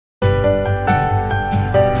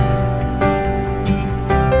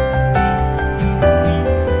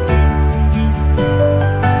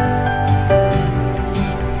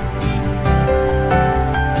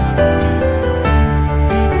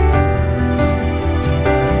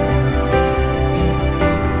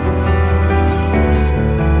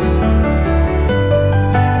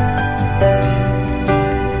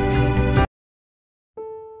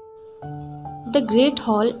The great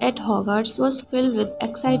hall at Hogwarts was filled with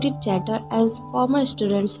excited chatter as former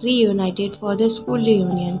students reunited for the school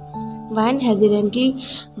reunion. Van hesitantly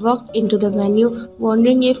walked into the venue,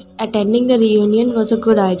 wondering if attending the reunion was a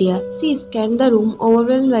good idea. She scanned the room,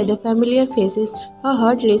 overwhelmed by the familiar faces, her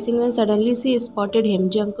heart racing when suddenly she spotted him,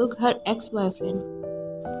 Jungkook, her ex-boyfriend.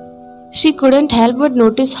 She couldn't help but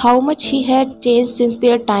notice how much he had changed since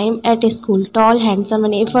their time at school. Tall, handsome,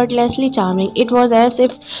 and effortlessly charming. It was as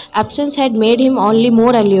if absence had made him only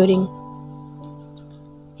more alluring.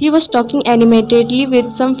 He was talking animatedly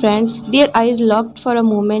with some friends, their eyes locked for a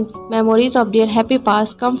moment. Memories of their happy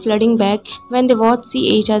past come flooding back when they both see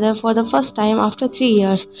each other for the first time after 3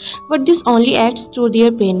 years. But this only adds to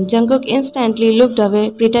their pain. Jungkook instantly looked away,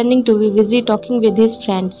 pretending to be busy talking with his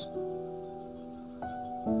friends.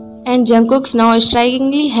 And Jungkook's now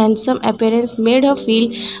strikingly handsome appearance made her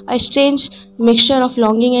feel a strange mixture of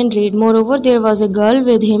longing and dread. Moreover, there was a girl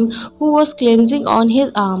with him who was cleansing on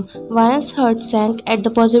his arm. Vian's heart sank at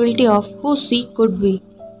the possibility of who she could be.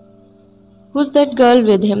 Who's that girl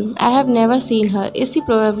with him? I have never seen her. Is she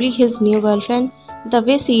probably his new girlfriend? The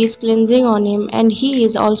way she is cleansing on him and he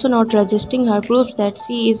is also not resisting her proves that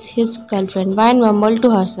she is his girlfriend. Vian mumbled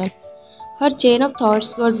to herself. Her chain of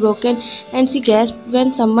thoughts got broken and she gasped when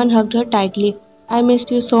someone hugged her tightly. I missed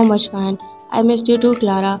you so much, Van. I missed you too,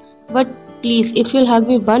 Clara. But please, if you'll hug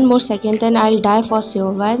me one more second, then I'll die for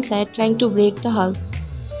sure, Van said, trying to break the hug.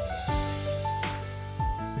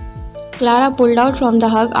 Clara pulled out from the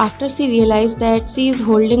hug after she realized that she is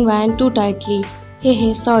holding Van too tightly. Hey,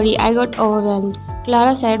 hey, sorry, I got overwhelmed,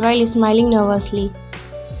 Clara said while smiling nervously.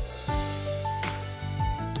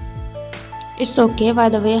 It's okay, by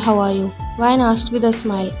the way, how are you? Van asked with a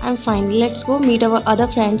smile. I'm fine, let's go meet our other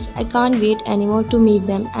friends. I can't wait anymore to meet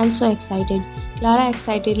them. I'm so excited, Clara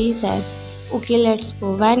excitedly said. Okay, let's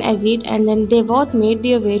go, Van agreed, and then they both made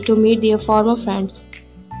their way to meet their former friends.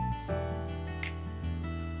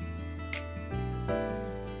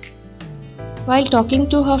 While talking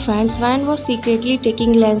to her friends, Van was secretly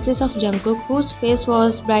taking glances of Jungkook, whose face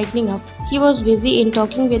was brightening up. He was busy in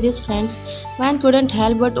talking with his friends. Van couldn't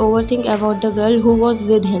help but overthink about the girl who was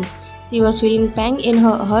with him. She was feeling pang in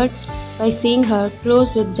her heart by seeing her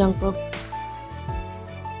close with Jungkook.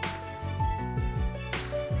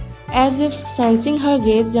 As if sensing her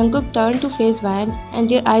gaze, Jungkook turned to face Van and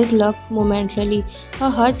their eyes locked momentarily. Her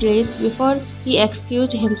heart raced before he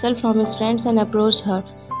excused himself from his friends and approached her.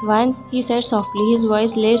 Van, he said softly, his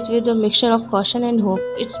voice laced with a mixture of caution and hope.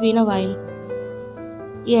 It's been a while.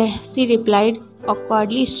 Yeah, she replied,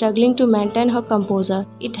 awkwardly struggling to maintain her composure.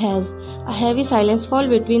 It has. A heavy silence fell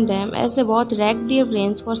between them as they both racked their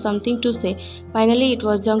brains for something to say. Finally, it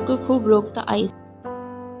was Jungkook who broke the ice.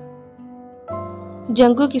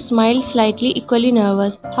 Jungkook smiled slightly, equally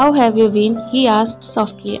nervous. How have you been? He asked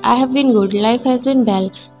softly. I have been good. Life has been well,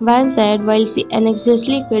 Van said while she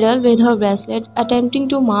anxiously fiddled with her bracelet, attempting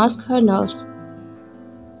to mask her nerves.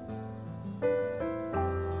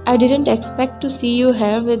 I didn't expect to see you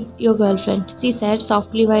here with your girlfriend, she said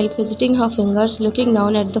softly while fidgeting her fingers, looking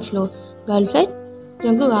down at the floor. Girlfriend?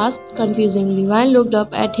 Jungkook asked confusingly. Van looked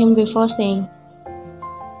up at him before saying,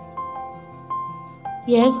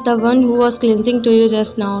 Yes, the one who was cleansing to you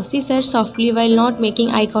just now, she said softly while not making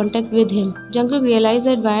eye contact with him. Jungkook realized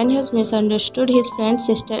that Van has misunderstood his friend's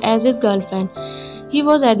sister as his girlfriend. He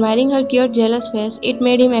was admiring her cute, jealous face. It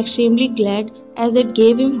made him extremely glad as it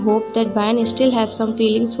gave him hope that Van still had some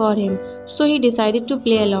feelings for him. So he decided to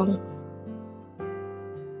play along.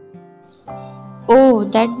 Oh,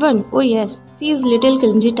 that one? Oh yes, she is little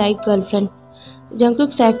clingy type girlfriend.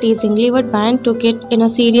 Jungkook said teasingly, but Van took it in a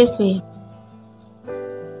serious way.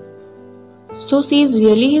 So she is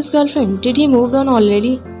really his girlfriend? Did he move on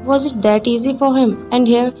already? Was it that easy for him? And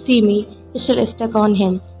here, see me, still stuck on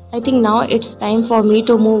him. I think now it's time for me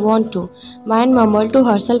to move on too, Van mumbled to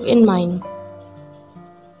herself in mind.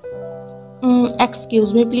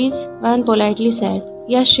 Excuse me please, Van politely said.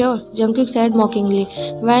 Yeah, sure, Jungkook said mockingly.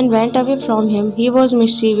 Van went away from him. He was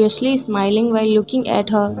mischievously smiling while looking at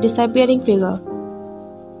her disappearing figure.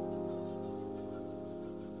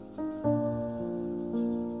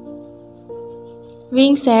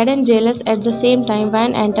 Being sad and jealous at the same time,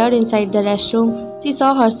 Van entered inside the restroom. She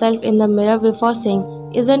saw herself in the mirror before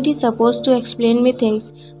saying, Isn't he supposed to explain me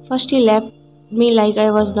things? First he left me like I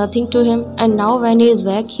was nothing to him, and now when he is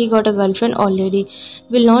back, he got a girlfriend already.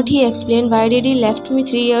 Will not he explain why did he left me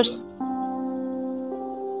 3 years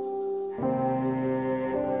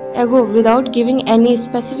ago without giving any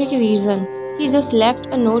specific reason? He just left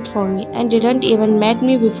a note for me and didn't even met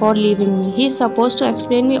me before leaving me. He is supposed to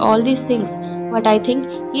explain me all these things. But I think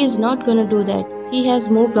he is not gonna do that. He has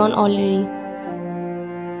moved on already.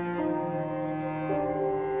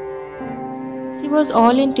 was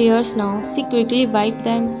all in tears now. She quickly wiped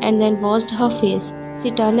them and then washed her face.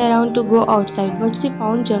 She turned around to go outside, but she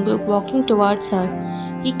found Jungkook walking towards her.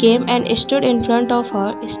 He came and stood in front of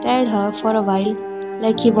her, stared her for a while,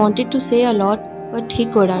 like he wanted to say a lot, but he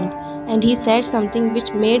couldn't, and he said something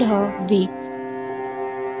which made her weak.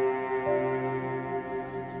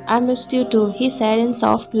 I missed you too, he said in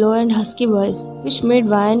soft, low and husky voice, which made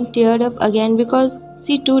Ryan tear up again because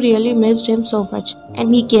she too really missed him so much,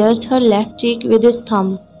 and he kissed her left cheek with his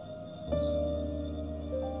thumb.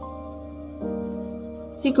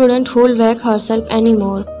 She couldn't hold back herself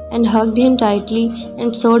anymore and hugged him tightly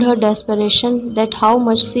and showed her desperation that how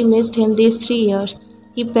much she missed him these 3 years.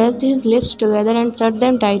 He pressed his lips together and shut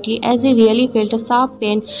them tightly as he really felt a sharp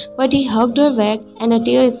pain, but he hugged her back and a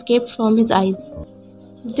tear escaped from his eyes.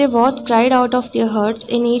 They both cried out of their hurts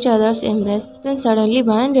in each other's embrace. Then suddenly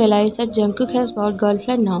Van realized that Jungkook has got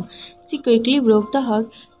girlfriend now. She quickly broke the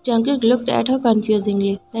hug. Jungkook looked at her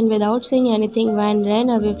confusingly. Then without saying anything, Van ran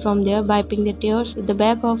away from there, wiping the tears with the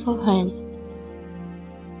back of her hand.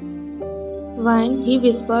 Van, he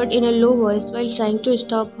whispered in a low voice while trying to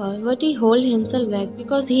stop her, but he held himself back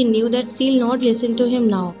because he knew that she'll not listen to him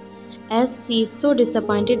now, as she is so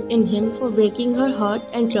disappointed in him for breaking her heart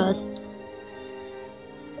and trust.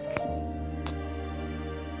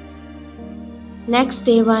 Next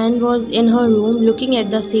day, Van was in her room looking at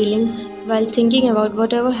the ceiling while thinking about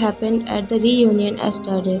whatever happened at the reunion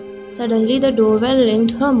yesterday. Suddenly, the doorbell rang.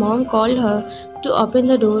 Her mom called her to open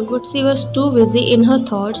the door, but she was too busy in her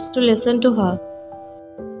thoughts to listen to her.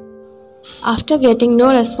 After getting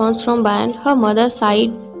no response from Van, her mother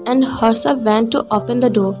sighed and herself went to open the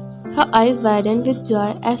door. Her eyes widened with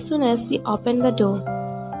joy as soon as she opened the door.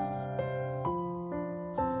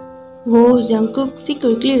 "Whoa, Jungkook!" She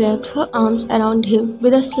quickly wrapped her arms around him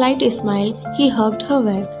with a slight smile. He hugged her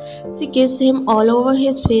back. She kissed him all over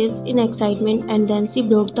his face in excitement and then she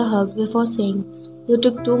broke the hug before saying, "You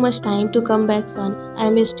took too much time to come back, son. I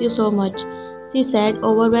missed you so much," she said,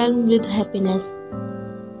 overwhelmed with happiness.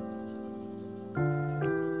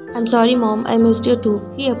 "I'm sorry, Mom, I missed you too,"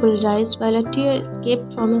 he apologized while a tear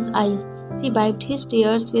escaped from his eyes. She wiped his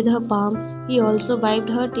tears with her palm. He also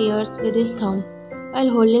wiped her tears with his thumb. While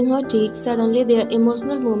holding her cheek, suddenly their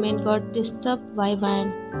emotional moment got disturbed by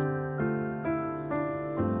Van.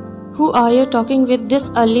 "Who are you talking with this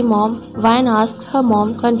early, Mom?" Van asked her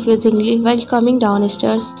mom confusingly while coming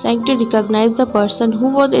downstairs, trying to recognize the person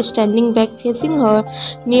who was standing back facing her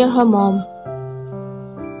near her mom.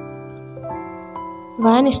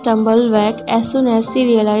 Van stumbled back as soon as she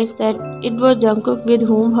realized that it was Jungkook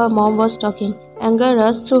with whom her mom was talking. Anger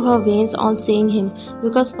rushed through her veins on seeing him,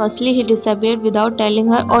 because firstly he disappeared without telling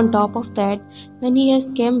her. On top of that, when he has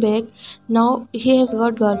came back, now he has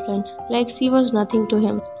got girlfriend, like she was nothing to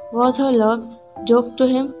him. Was her love joke to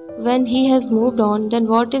him? When he has moved on, then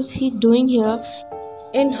what is he doing here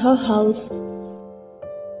in her house?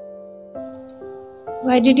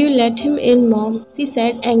 "Why did you let him in, Mom?" she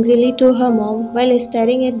said angrily to her mom while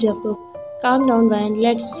staring at Jungkook. "Calm down, Van.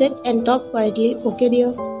 Let's sit and talk quietly, okay,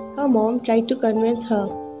 dear?" Her mom tried to convince her.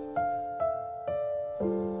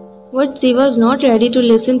 But she was not ready to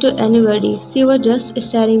listen to anybody. She was just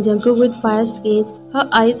staring Jungkook with fierce gaze, her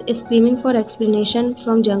eyes screaming for explanation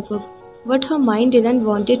from Jungkook. But her mind didn't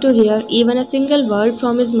want to hear even a single word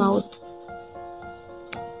from his mouth.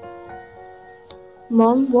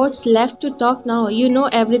 "Mom, what's left to talk now? You know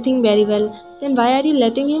everything very well. Then why are you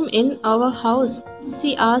letting him in our house?"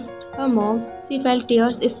 she asked her mom. She felt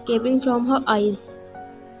tears escaping from her eyes.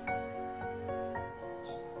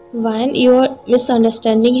 "Van, you are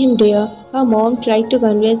misunderstanding him, dear," her mom tried to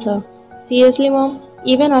convince her. "Seriously, Mom?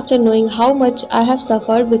 Even after knowing how much I have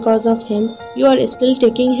suffered because of him, you are still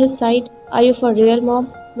taking his side? Are you for real,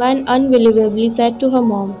 Mom?" Van unbelievably said to her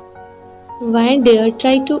mom. Van, dear,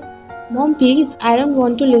 try to... "Mom, please, I don't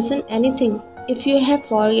want to listen anything. If you have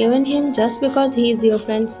forgiven him just because he is your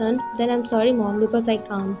friend's son, then I'm sorry, Mom, because I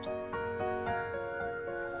can't."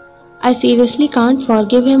 "I seriously can't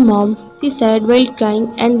forgive him, Mom," she said while crying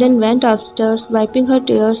and then went upstairs, wiping her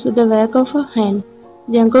tears with the back of her hand.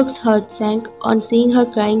 Jungkook's heart sank on seeing her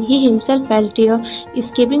crying. He himself felt tears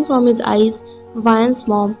escaping from his eyes. Van's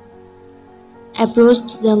mom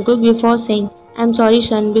approached Jungkook before saying, "I'm sorry,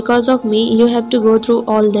 son, because of me you have to go through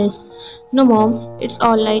all this." "No, Mom, it's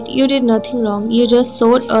alright. You did nothing wrong. You just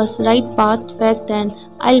showed us right path back then.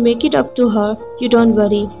 I'll make it up to her. You don't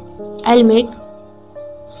worry. I'll make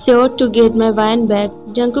sure to get my Van back,"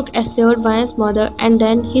 Jungkook assured Van's mother, and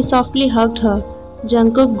then he softly hugged her.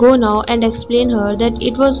 "Jungkook, go now and explain her that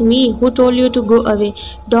it was me who told you to go away.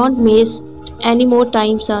 Don't waste any more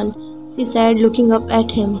time, son," she said, looking up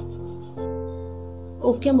at him.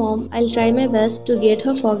 Okay, mom, I'll try my best to get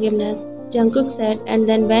her forgiveness, Jungkook said and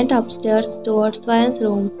then went upstairs towards Swan's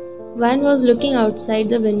room. Swan was looking outside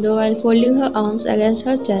the window while folding her arms against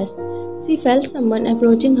her chest. She felt someone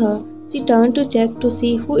approaching her. She turned to check to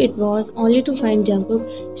see who it was, only to find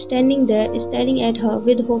Jungkook standing there staring at her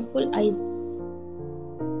with hopeful eyes.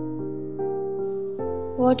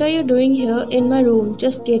 What are you doing here in my room?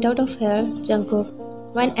 Just get out of here, Jungkook.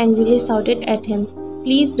 Swan angrily shouted at him.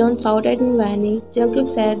 Please don't shout at me, Vanny, Jungkook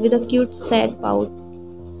said with a cute sad pout.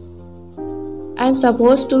 I'm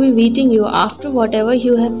supposed to be beating you after whatever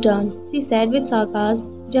you have done, she said with sarcasm.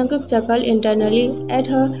 Jungkook chuckled internally at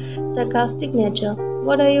her sarcastic nature.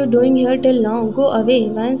 What are you doing here till now? Go away,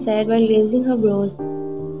 Van said while raising her brows.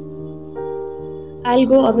 I'll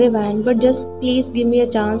go away, Van, but just please give me a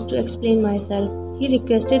chance to explain myself, he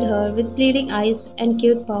requested her with pleading eyes and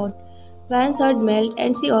cute pout. Van's heart melted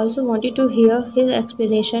and she also wanted to hear his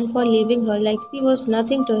explanation for leaving her like she was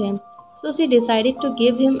nothing to him. So she decided to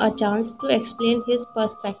give him a chance to explain his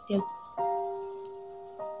perspective.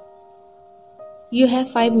 You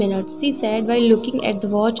have 5 minutes, she said while looking at the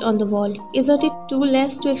watch on the wall. Isn't it too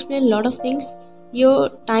late to explain a lot of things? Your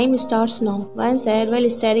time starts now, Van said while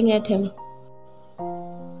staring at him.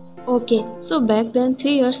 Okay, so back then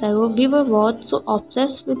 3 years ago, we were both so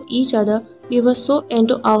obsessed with each other, we were so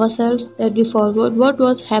into ourselves that we forgot what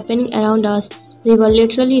was happening around us. We were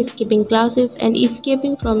literally skipping classes and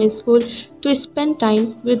escaping from school to spend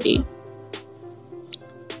time with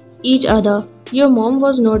each other. Your mom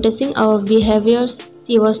was noticing our behaviors.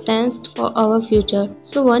 She was tensed for our future.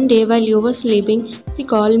 So one day while you were sleeping, she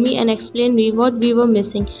called me and explained me what we were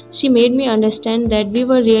missing. She made me understand that we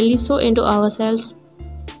were really so into ourselves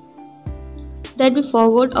that we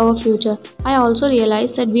forgot our future. I also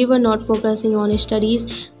realized that we were not focusing on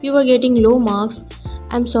studies. We were getting low marks.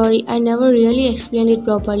 I'm sorry, I never really explained it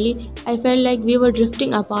properly. I felt like we were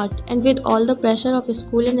drifting apart, and with all the pressure of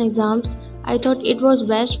school and exams, I thought it was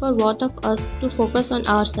best for both of us to focus on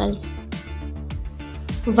ourselves.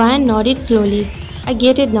 Van nodded slowly. I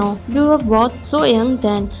get it now. We were both so young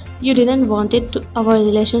then. You didn't want our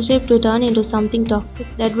relationship to turn into something toxic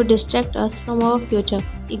that would distract us from our future.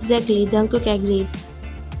 Exactly, Jungkook agreed.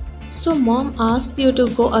 So mom asked you to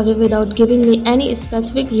go away without giving me any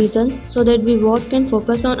specific reason so that we both can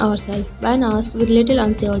focus on ourselves, Van asked with little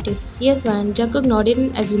uncertainty. Yes, Van, Jungkook nodded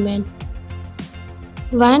in agreement.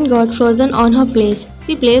 Van got frozen on her place.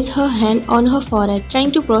 She placed her hand on her forehead,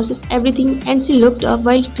 trying to process everything, and she looked up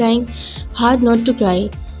while trying hard not to cry.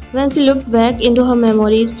 When she looked back into her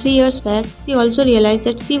memories 3 years back, she also realized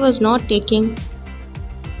that she was not taking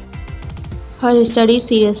her studies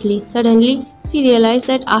seriously. Suddenly, she realized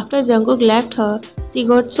that after Jungkook left her, she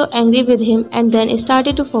got so angry with him and then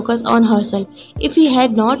started to focus on herself. If he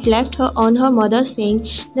had not left her on her mother's saying,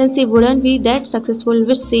 then she wouldn't be that successful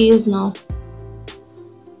which she is now.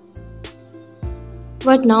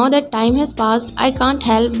 But now that time has passed, I can't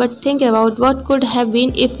help but think about what could have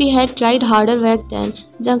been if we had tried harder back then,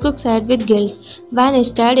 Jungkook said with guilt. Van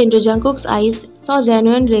stared into Jungkook's eyes, saw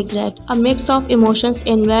genuine regret. A mix of emotions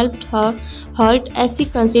enveloped her heart as she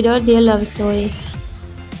considered their love story.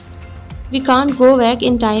 We can't go back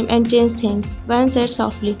in time and change things, Van said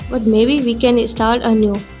softly, but maybe we can start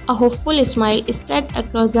anew. A hopeful smile spread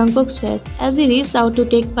across Jungkook's face as he reached out to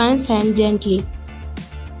take Van's hand gently.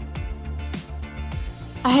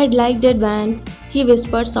 I had liked that, Van, he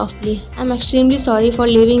whispered softly. I'm extremely sorry for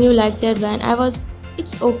leaving you like that, Van.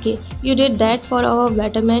 It's okay. You did that for our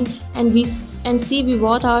betterment, and see we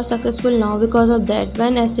both are successful now because of that,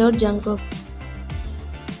 Van assured Jungkook.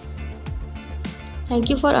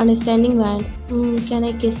 Thank you for understanding, Van. Can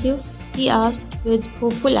I kiss you? He asked with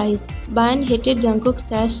hopeful eyes. Van hit Jungkook's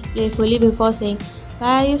chest playfully before saying,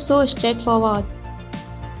 Why are you so straightforward?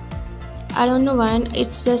 I don't know, Van.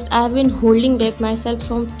 It's just I've been holding back myself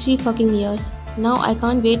from 3 fucking years. Now I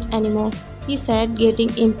can't wait anymore, he said,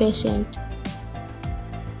 getting impatient.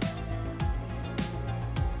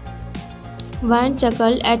 Van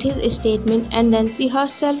chuckled at his statement and then she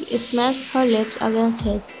herself smashed her lips against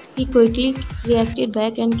his. He quickly reacted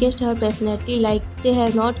back and kissed her passionately like they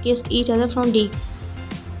had not kissed each other from days.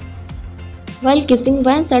 While kissing,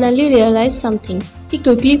 Van suddenly realized something. He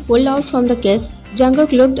quickly pulled out from the kiss.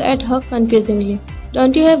 Jungkook looked at her confusingly.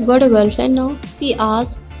 Don't you have got a girlfriend now? She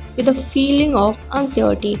asked with a feeling of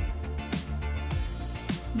uncertainty.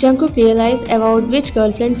 Jungkook realized about which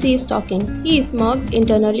girlfriend she is talking. He smirked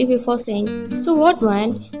internally before saying, So what,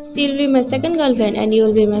 Van? She'll be my second girlfriend and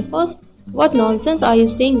you'll be my first? What nonsense are you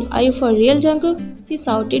saying? Are you for real, Jungkook? She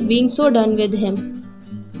shouted, being so done with him.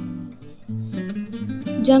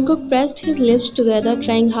 Jungkook pressed his lips together,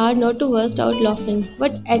 trying hard not to burst out laughing.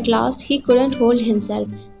 But at last he couldn't hold himself,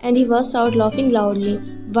 and he burst out laughing loudly.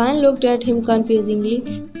 Van looked at him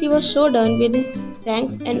confusingly. She was so done with his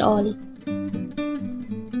pranks and all.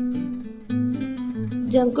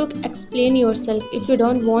 Jungkook, explain yourself if you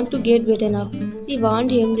don't want to get beaten up. She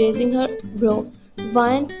warned him, raising her brow.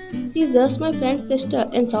 Van, she's just my friend's sister.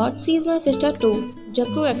 In short, she's my sister too.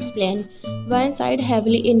 Jungkook explained. Van sighed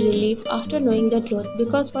heavily in relief after knowing the truth,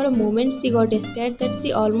 because for a moment she got scared that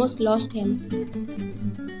she almost lost him.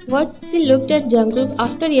 What? She looked at Jungkook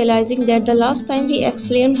after realizing that the last time he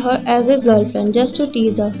exclaimed her as his girlfriend just to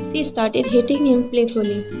tease her. She started hitting him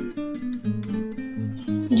playfully.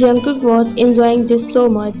 Jungkook was enjoying this so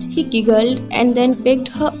much. He giggled and then picked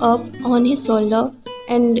her up on his shoulder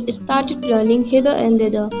and started running hither and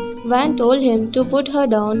thither. Van told him to put her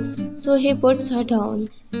down, so he puts her down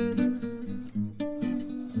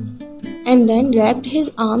and then wrapped his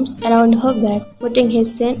arms around her back, putting his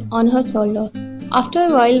chin on her shoulder. After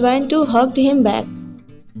a while, Van too hugged him back.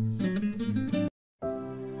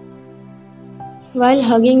 While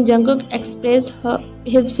hugging, Jungkook expressed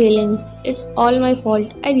his feelings. It's all my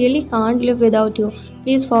fault. I really can't live without you.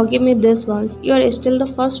 Please forgive me this once. You are still the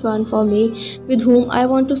first one for me, with whom I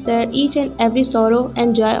want to share each and every sorrow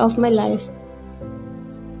and joy of my life.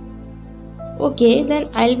 Okay, then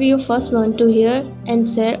I'll be your first one to hear and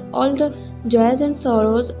share all the joys and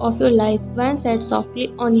sorrows of your life, Van said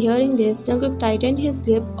softly. On hearing this, Jungkook tightened his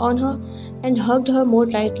grip on her and hugged her more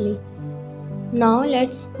tightly. Now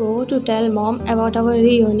let's go to tell mom about our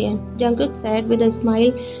reunion, Jungkook said with a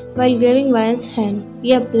smile while grabbing Van's hand.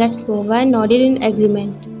 Yep, let's go. Van nodded in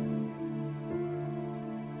agreement.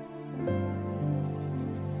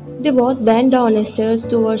 They both bent downstairs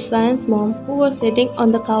towards Van's mom, who was sitting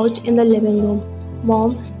on the couch in the living room.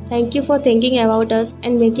 Mom, thank you for thinking about us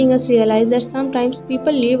and making us realize that sometimes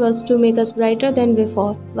people leave us to make us brighter than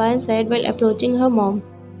before, Van said while approaching her mom.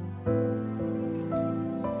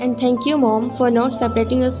 And thank you, Mom, for not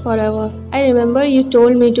separating us forever. I remember you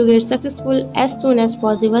told me to get successful as soon as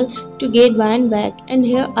possible to get Van back, and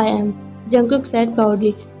here I am, Jungkook said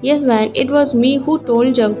proudly. Yes, Van, it was me who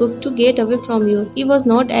told Jungkook to get away from you. He was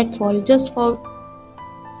not at fault, just for...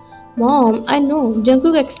 Mom, I know.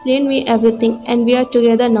 Jungkook explained me everything, and we are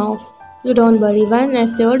together now. You don't worry, Van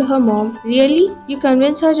assured her mom. Really? You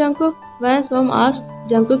convinced her, Jungkook? Van's mom asked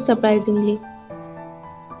Jungkook surprisingly.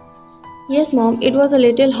 Yes, mom, it was a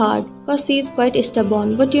little hard, cause she is quite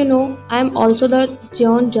stubborn, but you know, I am also the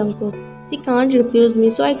Jeon Jungkook. She can't refuse me,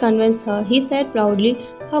 so I convinced her, he said proudly.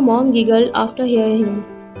 Her mom giggled after hearing him.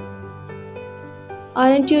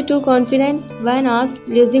 Aren't you too confident? Van asked,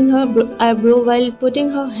 raising her eyebrow while putting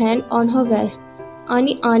her hand on her vest.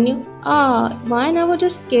 Anya? Van, I was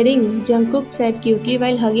just kidding, Jungkook said cutely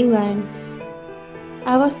while hugging Van.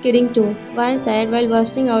 I was kidding too, Van said while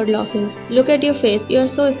bursting out laughing. Look at your face, you are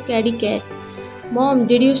so scaredy cat. Mom,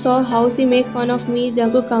 did you saw how she make fun of me?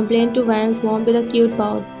 Jungkook complained to Van's mom with a cute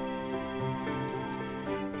pout.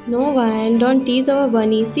 No, Van, don't tease our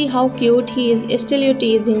bunny. See how cute he is. Still you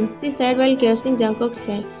tease him, she said while caressing Jungkook's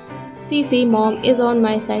chin. See, mom is on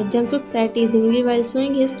my side, Jungkook said teasingly while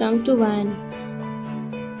showing his tongue to Van.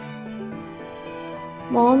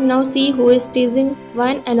 Mom, now see who is teasing,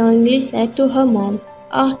 Van annoyingly said to her mom.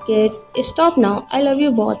 Kids, stop now. I love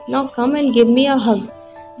you both. Now come and give me a hug.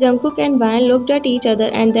 Jungkook and Van looked at each other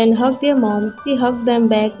and then hugged their mom. She hugged them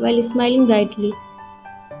back while smiling brightly.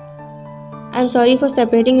 I'm sorry for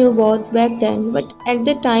separating you both back then, but at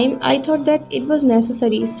the time I thought that it was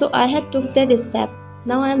necessary, so I had took that step.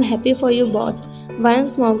 Now I am happy for you both,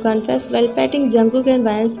 Van's mom confessed while patting Jungkook and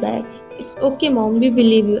Van's back. It's okay, mom, we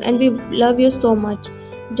believe you and we love you so much,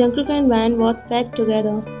 Jungkook and Van both sat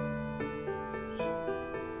together.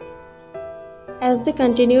 As they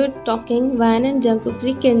continued talking, Van and Jungkook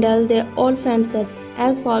rekindled their old friendship.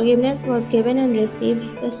 As forgiveness was given and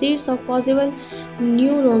received, the seeds of possible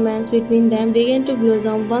new romance between them began to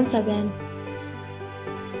blossom once again.